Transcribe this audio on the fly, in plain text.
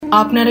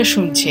আপনারা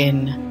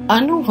শুনছেন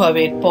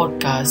অনুভবের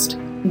পডকাস্ট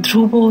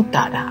ধ্রুব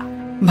তারা।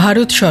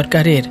 ভারত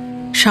সরকারের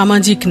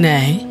সামাজিক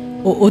ন্যায়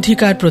ও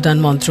অধিকার প্রদান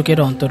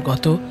মন্ত্রকের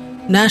অন্তর্গত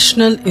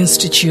national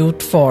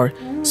institute for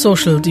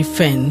social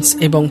defence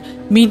এবং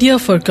মিডিয়া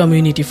ফর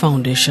কমিউনিটি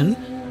ফাউন্ডেশন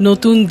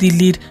নতুন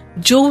দিল্লির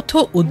যৌথ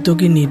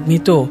উদ্যোগে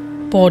নির্মিত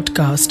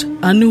পডকাস্ট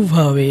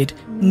অনুভবের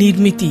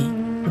নির্মিতি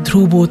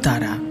ধ্রুব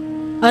তারা।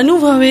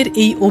 অনুভবের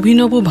এই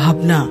অভিনব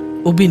ভাবনা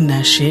ও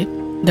বিন্যাসে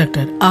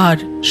ডক্টর আর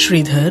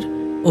শ্রীধর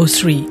ও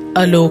শ্রী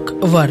আলোক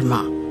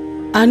বর্মা।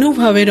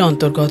 অনুভবের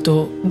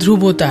অন্তর্গত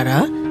ধ্রুব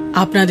তারা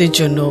আপনাদের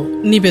জন্য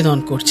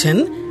নিবেদন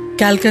করছেন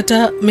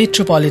Calcutta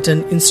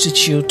metropolitan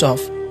institute of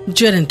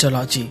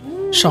gerontology,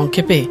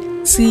 সংক্ষেপে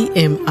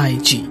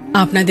CMIG।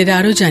 আপনাদের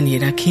আরও জানিয়ে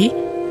রাখি,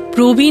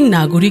 প্রবীণ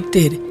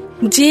নাগরিকদের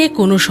যে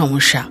কোনো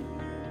সমস্যা,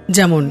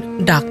 যেমন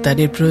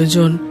ডাক্তারের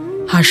প্রয়োজন,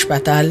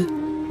 হাসপাতাল,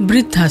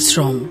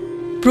 বৃদ্ধাশ্রম,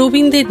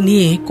 প্রবীণদের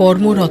নিয়ে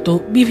কর্মরত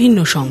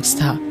বিভিন্ন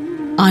সংস্থা,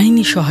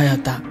 আইনি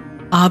সহায়তা,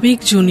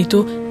 আবেগজনিত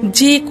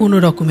যে কোনো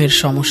রকমের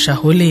সমস্যা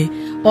হলে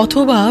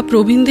অথবা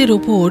প্রবীণদের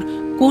ওপর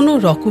কোনো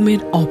রকমের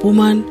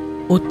অপমান,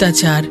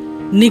 অত্যাচার,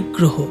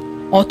 নিগ্রহ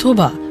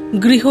অথবা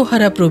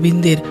গৃহহারা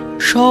প্রবীণদের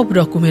সব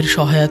রকমের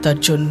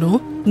সহায়তার জন্য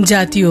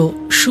জাতীয়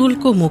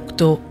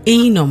শুল্কমুক্ত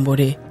এই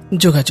নম্বরে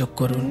যোগাযোগ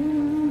করুন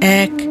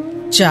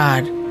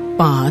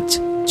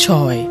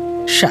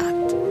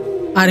 145667।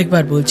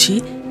 আরেকবার বলছি,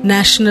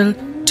 ন্যাশনাল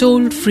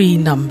টোল ফ্রি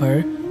নম্বর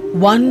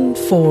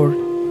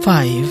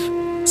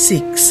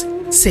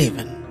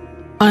 145667।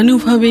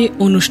 অনুভবে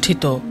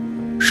অনুষ্ঠিত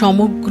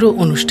সমগ্র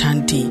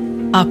অনুষ্ঠানটি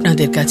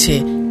আপনাদের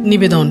কাছে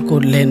নিবেদন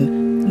করলেন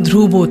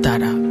ধ্রুব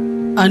তারা।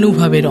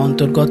 অনুভবের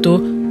অন্তর্গত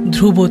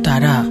ধ্রুব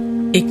তারা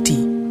একটি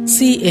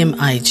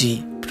CMIG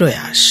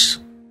প্রয়াস।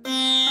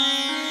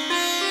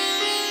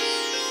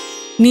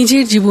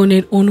 নিজের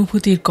জীবনের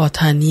অনুভূতির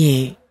কথা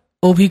নিয়ে,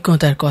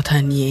 অভিজ্ঞতার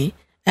কথা নিয়ে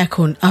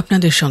এখন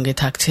আপনাদের সঙ্গে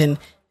থাকছেন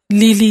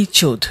লিলি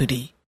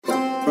চৌধুরী।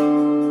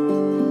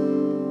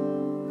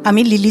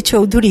 আমি লিলি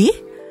চৌধুরী।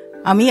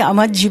 আমি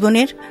আমার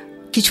জীবনের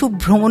কিছু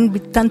ভ্রমণ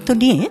বৃত্তান্ত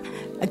নিয়ে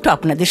একটু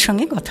আপনাদের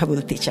সঙ্গে কথা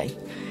বলতে চাই।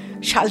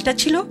 সালটা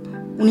ছিল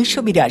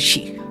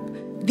 1982।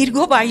 দীর্ঘ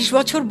 22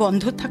 বছর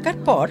বন্ধ থাকার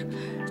পর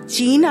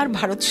চীন আর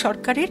ভারত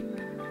সরকারের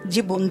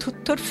যে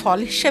বন্ধুত্বর ফল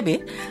হিসেবে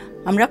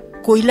আমরা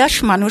কৈলাস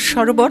মানস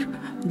সরোবর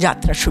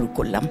যাত্রা শুরু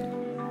করলাম।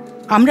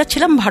 আমরা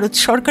ছিলাম ভারত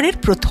সরকারের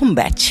প্রথম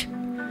ব্যাচ।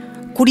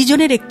 20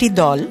 জনের একটি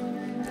দল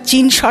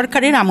চীন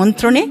সরকারের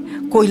আমন্ত্রণে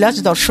কৈলাস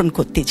দর্শন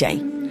করতে যাই।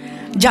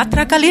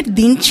 যাত্রাকালের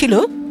দিন ছিল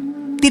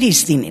 30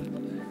 দিনের।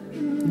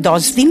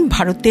 10 দিন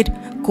ভারতের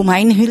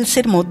কুমাইন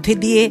হিলসের মধ্যে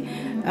দিয়ে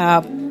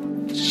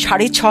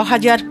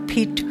 6500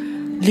 ফিট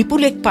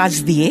লিপুলেক পাস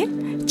দিয়ে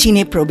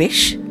চীনে প্রবেশ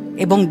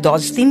এবং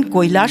 10 দিন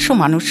কৈলাস ও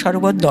মানস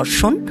সরোবর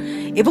দর্শন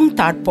এবং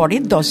তারপরে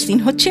 10 দিন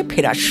হচ্ছে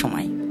ফেরার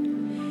সময়।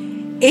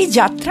 এই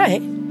যাত্রায়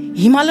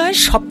হিমালয়ের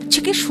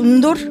সবথেকে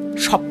সুন্দর,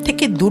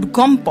 সবথেকে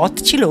দুর্গম পথ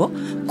ছিল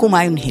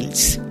কুমায়ুন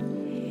হিলস।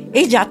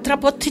 এই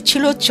যাত্রাপথে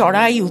ছিল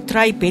চড়াই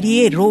উতরাই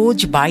পেরিয়ে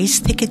রোজ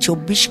 22 থেকে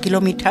 24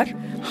 কিলোমিটার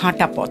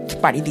হাঁটা পথ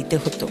পাড়ি দিতে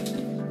হতো।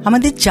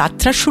 আমাদের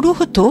যাত্রা শুরু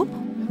হতো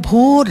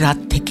ভোর রাত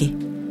থেকে,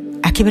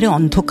 একেবারে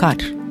অন্ধকার।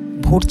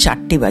 ভোর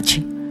 4টে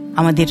বাজে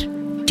আমাদের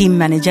টিম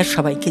ম্যানেজার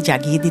সবাইকে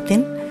জাগিয়ে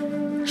দিতেন।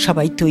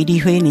 সবাই তৈরি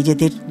হয়ে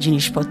নিজেদের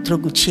জিনিসপত্র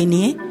গুছিয়ে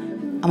নিয়ে,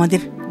 আমাদের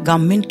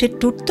গভর্নমেন্টের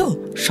ট্যুর তো,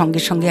 সঙ্গে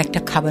সঙ্গে একটা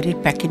খাবারের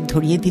প্যাকেট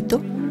ধরিয়ে দিত।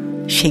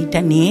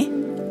 সেইটা নিয়ে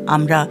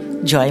আমরা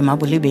জয়মা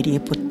বলে বেরিয়ে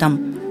পড়তাম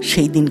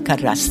সেই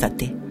দিনকার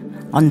রাস্তাতে।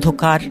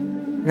 অন্ধকার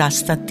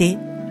রাস্তাতে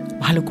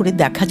ভালো করে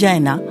দেখা যায়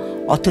না,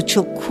 অথচ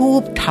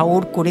খুব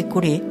ঠাউর করে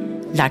করে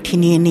লাঠি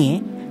নিয়ে নিয়ে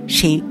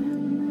সেই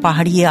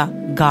পাহাড়িয়া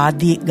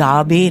গা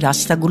বেয়ে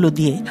রাস্তাগুলো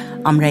দিয়ে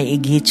আমরা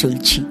এগিয়ে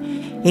চলছি।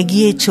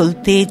 এগিয়ে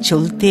চলতে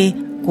চলতে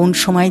কোন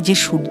সময় যে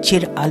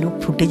সূর্যের আলো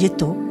ফুটে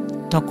যেত,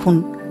 তখন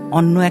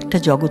অন্য একটা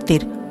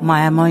জগতের,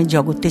 মায়াময়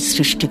জগতের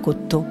সৃষ্টি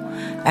করত।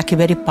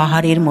 একেবারে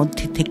পাহাড়ের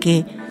মধ্যে থেকে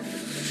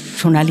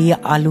সোনালি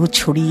আলো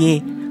ছড়িয়ে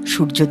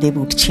সূর্যদেব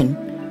উঠছেন,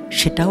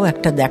 সেটাও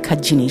একটা দেখার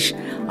জিনিস।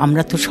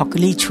 আমরা তো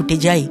সকলেই ছুটে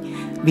যাই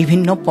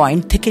বিভিন্ন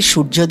পয়েন্ট থেকে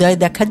সূর্যোদয়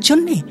দেখার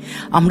জন্যে।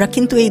 আমরা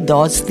কিন্তু এই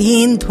 10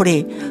 দিন ধরে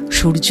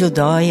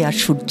সূর্যোদয় আর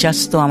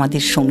সূর্যাস্ত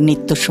আমাদের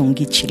নিত্য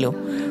সঙ্গী ছিল।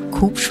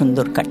 খুব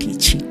সুন্দর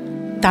কাটিয়েছি।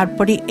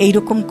 তারপরে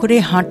এইরকম করে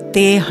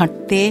হাঁটতে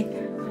হাঁটতে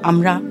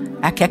আমরা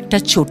এক একটা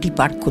চটি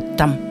পার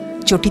করতাম।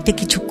 চটিতে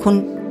কিছুক্ষণ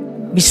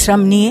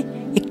বিশ্রাম নিয়ে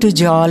একটু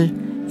জল,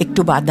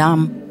 একটু বাদাম,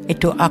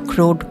 একটু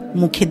আখরোট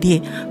মুখে দিয়ে,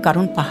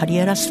 কারণ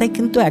পাহাড়িয়া রাস্তায়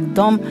কিন্তু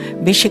একদম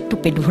বেশ একটু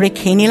পেট ভরে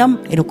খেয়ে নিলাম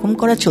এরকম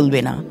করা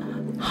চলবে না।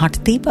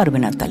 হাঁটতেই পারবে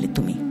না, তাহলে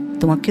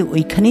তোমাকে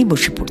ওইখানেই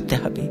বসে পড়তে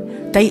হবে।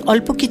 তাই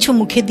অল্প কিছু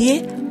মুখে দিয়ে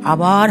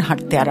আবার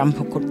হাঁটতে আরম্ভ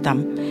করতাম।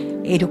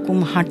 এরকম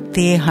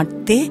হাঁটতে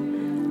হাঁটতে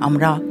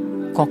আমরা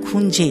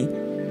কখন যে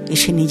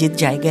এসে নিজের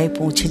জায়গায়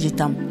পৌঁছে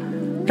যেতাম।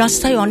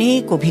 রাস্তায়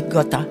অনেক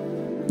অভিজ্ঞতা,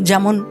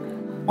 যেমন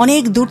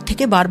অনেক দূর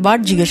থেকে বারবার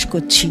জিজ্ঞেস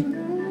করছি,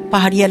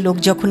 পাহাড়িয়া লোক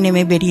যখন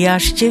নেমে বেরিয়ে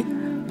আসছে,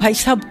 ভাই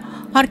সাহেব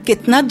আর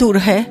কিতনা দূর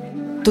হ্যায়?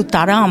 তো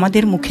তারা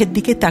আমাদের মুখের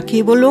দিকে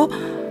তাকিয়ে বলল,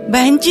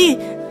 बहन जी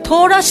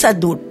थोड़ा सा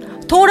दूर,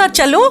 थोड़ा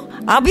चलो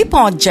अभी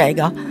पहुंच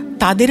जाएगा।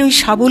 তাদের ওই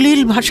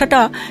সাবলীল ভাষাটা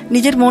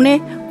নিজের মনে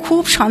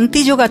খুব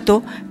শান্তি জোগাতো,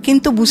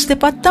 কিন্তু বুঝতে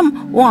পারতাম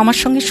ও আমার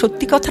সঙ্গে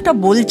সত্যি কথাটা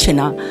বলছে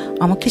না,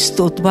 আমাকে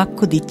স্তোত্রবাক্য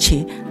দিচ্ছে।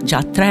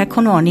 যাত্রা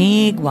এখনো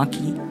অনেক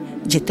বাকি,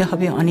 যেতে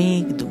হবে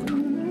অনেক দূর।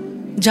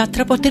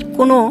 যাত্রাপথের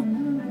কোনো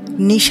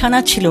নিশানা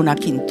ছিল না,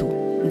 কিন্তু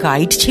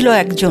গাইড ছিল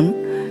একজন,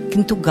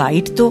 কিন্তু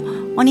গাইড তো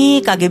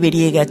অনেক আগে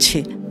বেরিয়ে গেছে।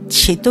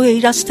 সে তো এই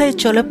রাস্তায়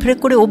চলাফেরা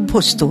করে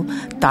অভ্যস্ত,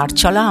 তার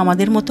চলা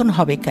আমাদের মতন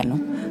হবে কেন?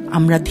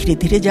 আমরা ধীরে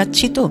ধীরে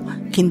যাচ্ছি তো,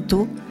 কিন্তু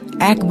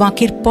এক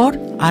বাঁকের পর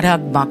আর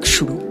এক বাঁক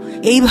শুরু।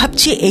 এই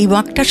ভাবছি এই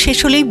বাঁকটা শেষ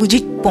হলেই বুঝি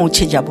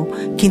পৌঁছে যাব,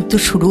 কিন্তু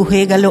শুরু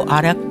হয়ে গেল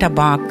আর একটা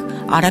বাঁক,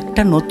 আর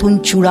একটা নতুন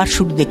চূড়া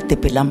শুরু দেখতে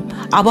পেলাম।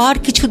 আবার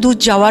কিছু দূর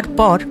যাওয়ার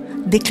পর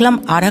দেখলাম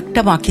আর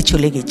একটা বাঁকে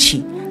চলে গেছি,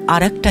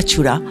 আর একটা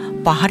চূড়া।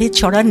 পাহাড়ে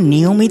চড়ার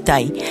নিয়মই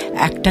তাই,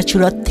 একটা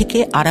চূড়ার থেকে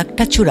আর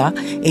একটা চূড়া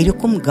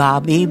এইরকম গা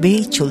বেয়ে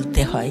বেয়েই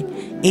চলতে হয়।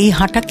 এই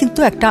হাঁটা কিন্তু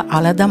একটা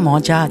আলাদা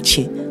মজা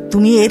আছে।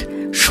 তুমি এর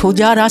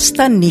সোজা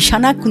রাস্তার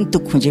নিশানা কিন্তু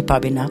খুঁজে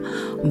পাবে না,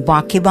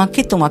 বাঁকে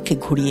বাঁকে তোমাকে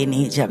ঘুরিয়ে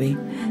নিয়ে যাবে।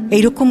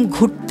 এইরকম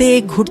ঘুরতে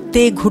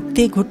ঘুরতে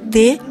ঘুরতে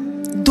ঘুরতে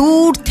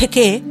দূর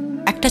থেকে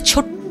একটা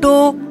ছোট্ট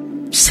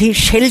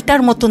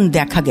শেল্টার মতন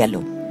দেখা গেল।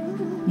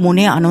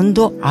 মনে আনন্দ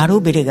আরও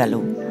বেড়ে গেল,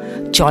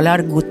 চলার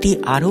গতি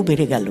আরও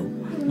বেড়ে গেল।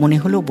 মনে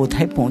হলো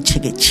বোধহয় পৌঁছে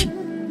গেছি,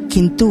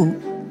 কিন্তু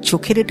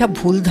চোখের এটা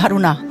ভুল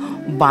ধারণা।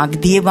 বাঁক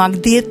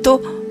দিয়ে তো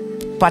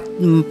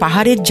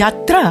পাহাড়ের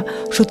যাত্রা,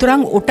 সুতরাং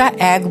ওটা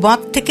এক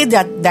বাঁক থেকে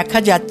দেখা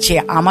যাচ্ছে।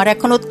 আমার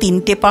এখনো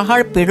 3টে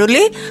পাহাড়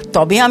পেরোলে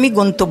তবে আমি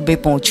গন্তব্যে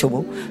পৌঁছবো।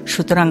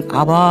 সুতরাং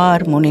আবার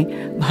মনে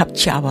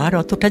ভাবছি আবার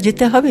অতটা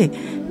যেতে হবে,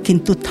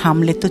 কিন্তু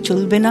থামলে তো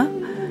চলবে না।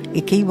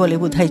 একেই বলে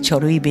বোধহয়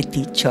চড়ই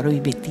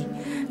বেতি।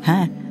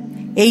 হ্যাঁ,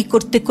 এই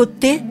করতে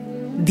করতে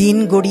দিন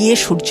গড়িয়ে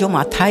সূর্য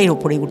মাথায়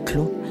ওপরে উঠল।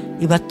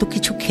 এবার তো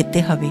কিছু খেতে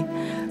হবে।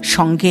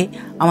 সঙ্গে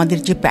আমাদের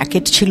যে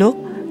প্যাকেট ছিল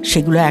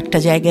সেগুলো একটা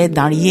জায়গায়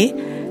দাঁড়িয়ে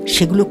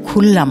সেগুলো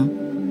খুললাম।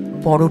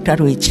 পরোটা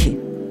রয়েছে,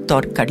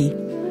 তরকারি,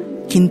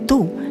 কিন্তু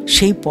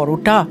সেই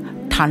পরোটা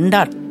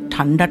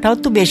ঠান্ডাটাও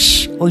তো বেশ,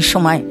 ওই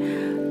সময়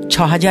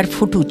 6000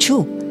 ফুট উঁচু,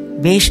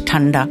 বেশ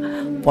ঠান্ডা।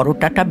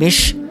 পরোটাটা বেশ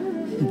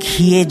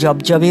ঘিয়ে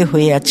জবজবে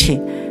হয়ে আছে।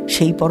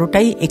 সেই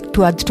পরোটাই একটু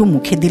আধটু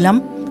মুখে দিলাম,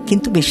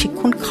 কিন্তু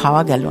বেশিক্ষণ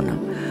খাওয়া গেল না।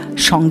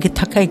 সঙ্গে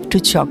থাকা একটু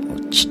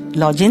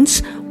লজেন্স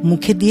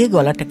মুখে দিয়ে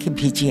গলাটাকে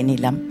ভিজিয়ে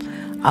নিলাম।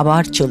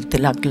 আবার চলতে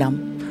লাগলাম।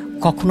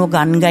 কখনো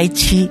গান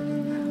গাইছি,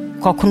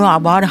 কখনো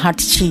আবার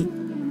হাঁটছি।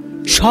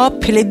 সব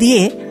ফেলে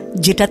দিয়ে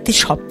যেটাতে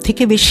সব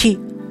থেকে বেশি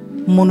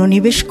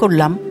মনোনিবেশ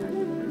করলাম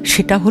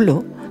সেটা হলো,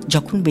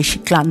 যখন বেশি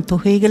ক্লান্ত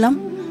হয়ে গেলাম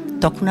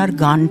তখন আর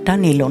গানটা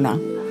নিল না,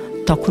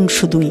 তখন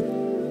শুধুই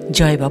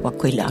জয় বাবা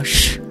কৈলাস,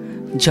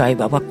 জয়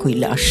বাবা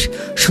কৈলাস।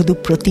 শুধু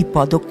প্রতি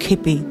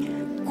পদক্ষেপে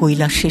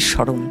কৈলাসের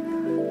স্মরণ,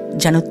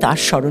 যেন তার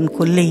স্মরণ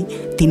করলেই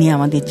তিনি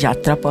আমাদের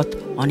যাত্রাপথ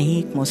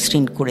অনেক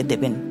মসৃণ করে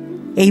দেবেন।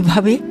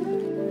 এইভাবে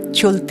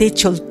চলতে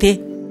চলতে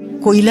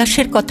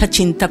কৈলাসের কথা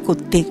চিন্তা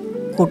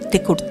করতে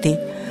করতে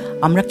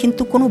আমরা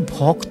কিন্তু কোনো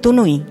ভক্ত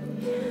নই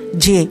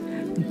যে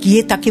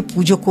গিয়ে তাকে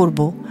পুজো করব,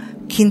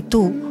 কিন্তু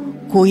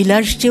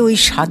কৈলাস যে ওই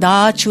সাদা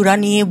চূড়া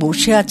নিয়ে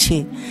বসে আছে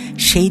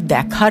সেই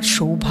দেখার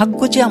সৌভাগ্য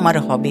যে আমার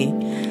হবে,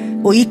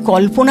 ওই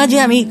কল্পনা যে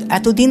আমি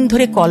এতদিন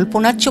ধরে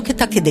কল্পনার চোখে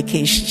তাকে দেখে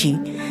এসেছি,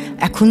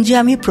 এখন যে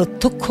আমি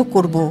প্রত্যক্ষ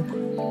করব।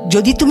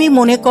 যদি তুমি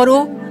মনে করো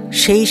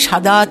সেই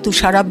সাদা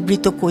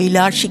তুষারাবৃত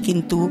কৈলাসই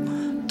কিন্তু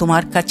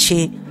তোমার কাছে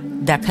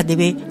দেখা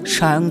দেবে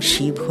স্বয়ং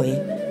শিব হয়ে।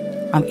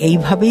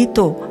 এইভাবেই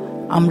তো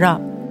আমরা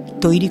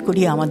তৈরি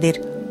করি আমাদের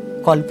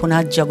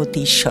কল্পনার জগতে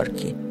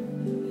ঈশ্বরকে।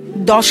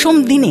 10ম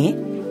দিনে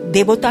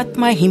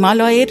দেবতাত্মা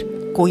হিমালয়ের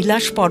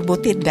কৈলাস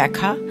পর্বতের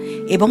দেখা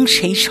এবং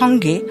সেই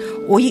সঙ্গে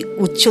ওই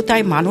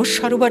উচ্চতায় মানস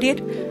সরোবরের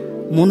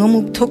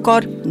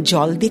মনোমুগ্ধকর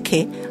জল দেখে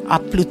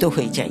আপ্লুত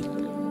হয়ে যাই।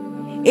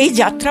 এই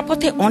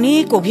যাত্রাপথে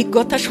অনেক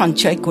অভিজ্ঞতা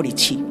সঞ্চয়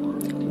করেছি।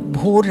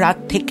 ভোর রাত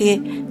থেকে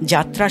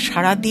যাত্রা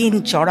সারাদিন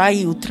চড়াই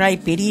উতরাই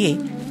পেরিয়ে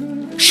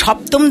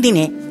 7ম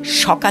দিনে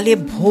সকালে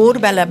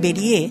ভোরবেলা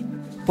বেরিয়ে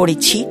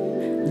পড়েছি।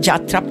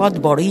 যাত্রাপথ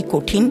বড়ই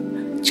কঠিন,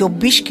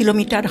 24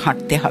 কিলোমিটার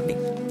হাঁটতে হবে।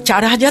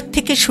 4000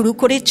 থেকে শুরু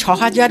করে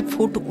 6000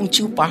 ফুট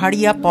উঁচু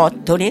পাহাড়িয়া পথ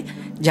ধরে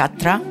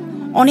যাত্রা।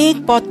 অনেক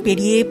পথ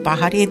পেরিয়ে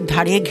পাহাড়ের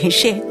ধারে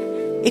ঘেঁষে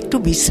একটু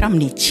বিশ্রাম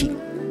নিচ্ছি।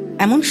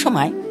 এমন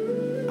সময়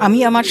আমি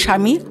আমার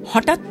স্বামী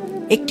হঠাৎ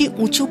একটি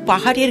উঁচু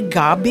পাহাড়ের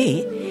গা বেয়ে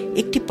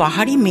একটি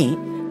পাহাড়ি মেয়ে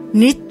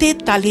নৃত্যের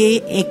তালে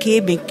এঁকে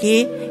বেঁকে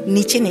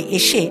নিচে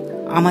এসে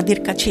আমাদের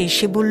কাছে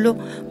এসে বলল,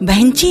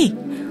 বহনজি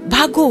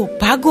ভাগো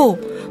ভাগো,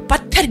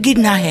 পাথর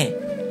গিরনা হ্যায়।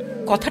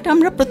 কথাটা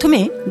আমরা প্রথমে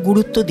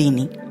গুরুত্ব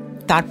দিইনি,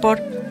 তারপর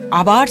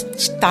আবার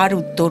তার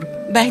উত্তর,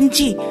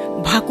 বহনজি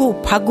ভাগো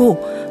ভাগো,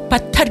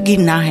 পাথর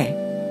গিরনা হ্যায়।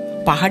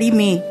 পাহাড়ি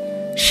মেয়ে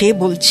সে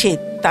বলছে,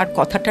 তার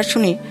কথাটা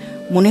শুনে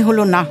মনে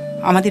হলো না,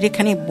 আমাদের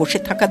এখানে বসে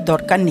থাকার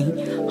দরকার নেই,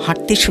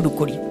 হাঁটতে শুরু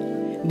করি।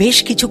 বেশ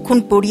কিছুক্ষণ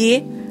পরিয়ে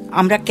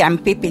আমরা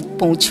ক্যাম্পে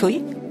পৌঁছই।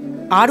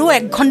 আরও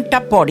 1 ঘন্টা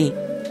পরে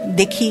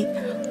দেখি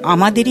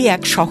আমাদেরই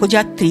এক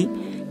সহযাত্রী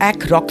এক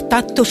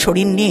রক্তাক্ত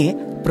শরীর নিয়ে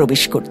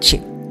প্রবেশ করছে।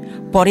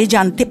 পরে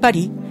জানতে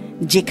পারি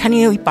যেখানে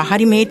ওই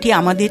পাহাড়ি মেয়েটি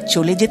আমাদের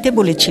চলে যেতে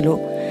বলেছিল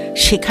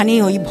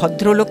সেখানে ওই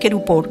ভদ্রলোকের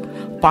উপর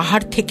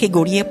পাহাড় থেকে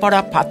গড়িয়ে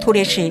পড়া পাথর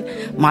এসে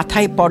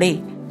মাথায় পড়ে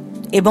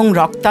এবং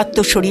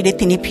রক্তাক্ত শরীরে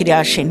তিনি ফিরে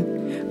আসেন।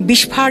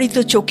 বিস্ফারিত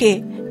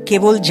চোখে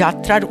কেবল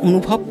যাত্রার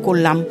অনুভব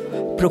করলাম,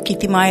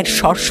 প্রকৃতি মায়ের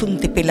স্বর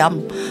শুনতে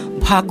পেলাম,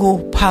 ভাগো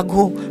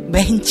ভাগো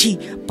বেঞ্চি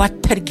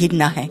পাথর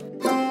গিরনা হ্যায়।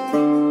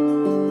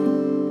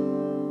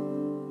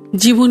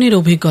 জীবনের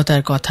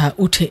অভিজ্ঞতার কথা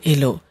উঠে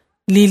এলো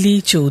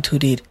লিলি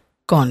চৌধুরীর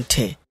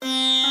কণ্ঠে।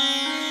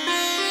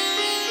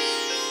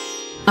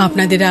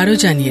 আপনাদের আরও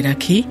জানিয়ে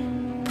রাখি,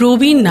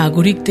 প্রবীণ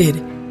নাগরিকদের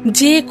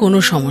যে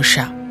কোনো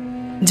সমস্যা,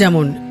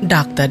 যেমন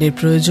ডাক্তারের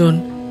প্রয়োজন,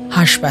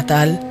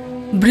 হাসপাতাল,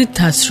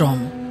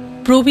 বৃদ্ধাশ্রম,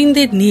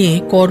 প্রবীণদের নিয়ে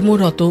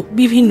কর্মরত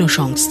বিভিন্ন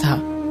সংস্থা,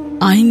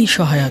 আইনি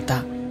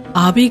সহায়তা,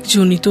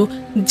 আবেগজনিত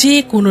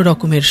যে কোনো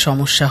রকমের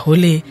সমস্যা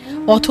হলে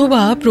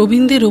অথবা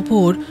প্রবীণদের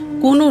ওপর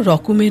কোনো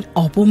রকমের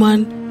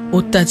অপমান,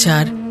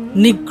 অত্যাচার,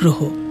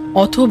 নিগ্রহ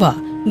অথবা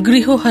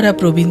গৃহহারা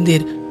প্রবীণদের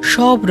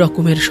সব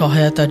রকমের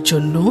সহায়তার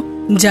জন্য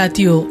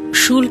জাতীয়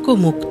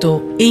শুল্কমুক্ত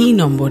এই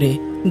নম্বরে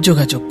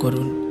যোগাযোগ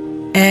করুন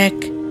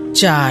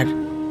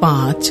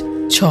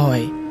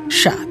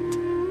 145667।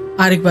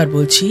 আরেকবার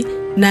বলছি,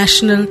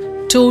 ন্যাশনাল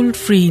টোল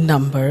ফ্রি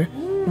নাম্বার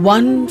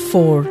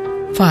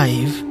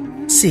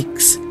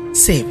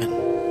 14567।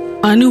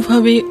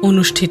 অনুভবে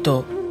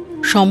অনুষ্ঠিত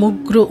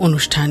সমগ্র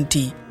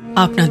অনুষ্ঠানটি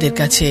আপনাদের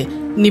কাছে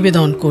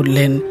নিবেদন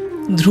করলেন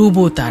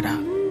ধ্রুব তারা।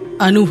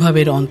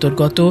 অনুভবের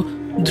অন্তর্গত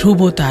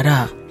ধ্রুব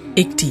তারা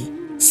একটি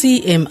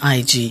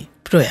CMIG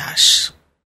প্রয়াস।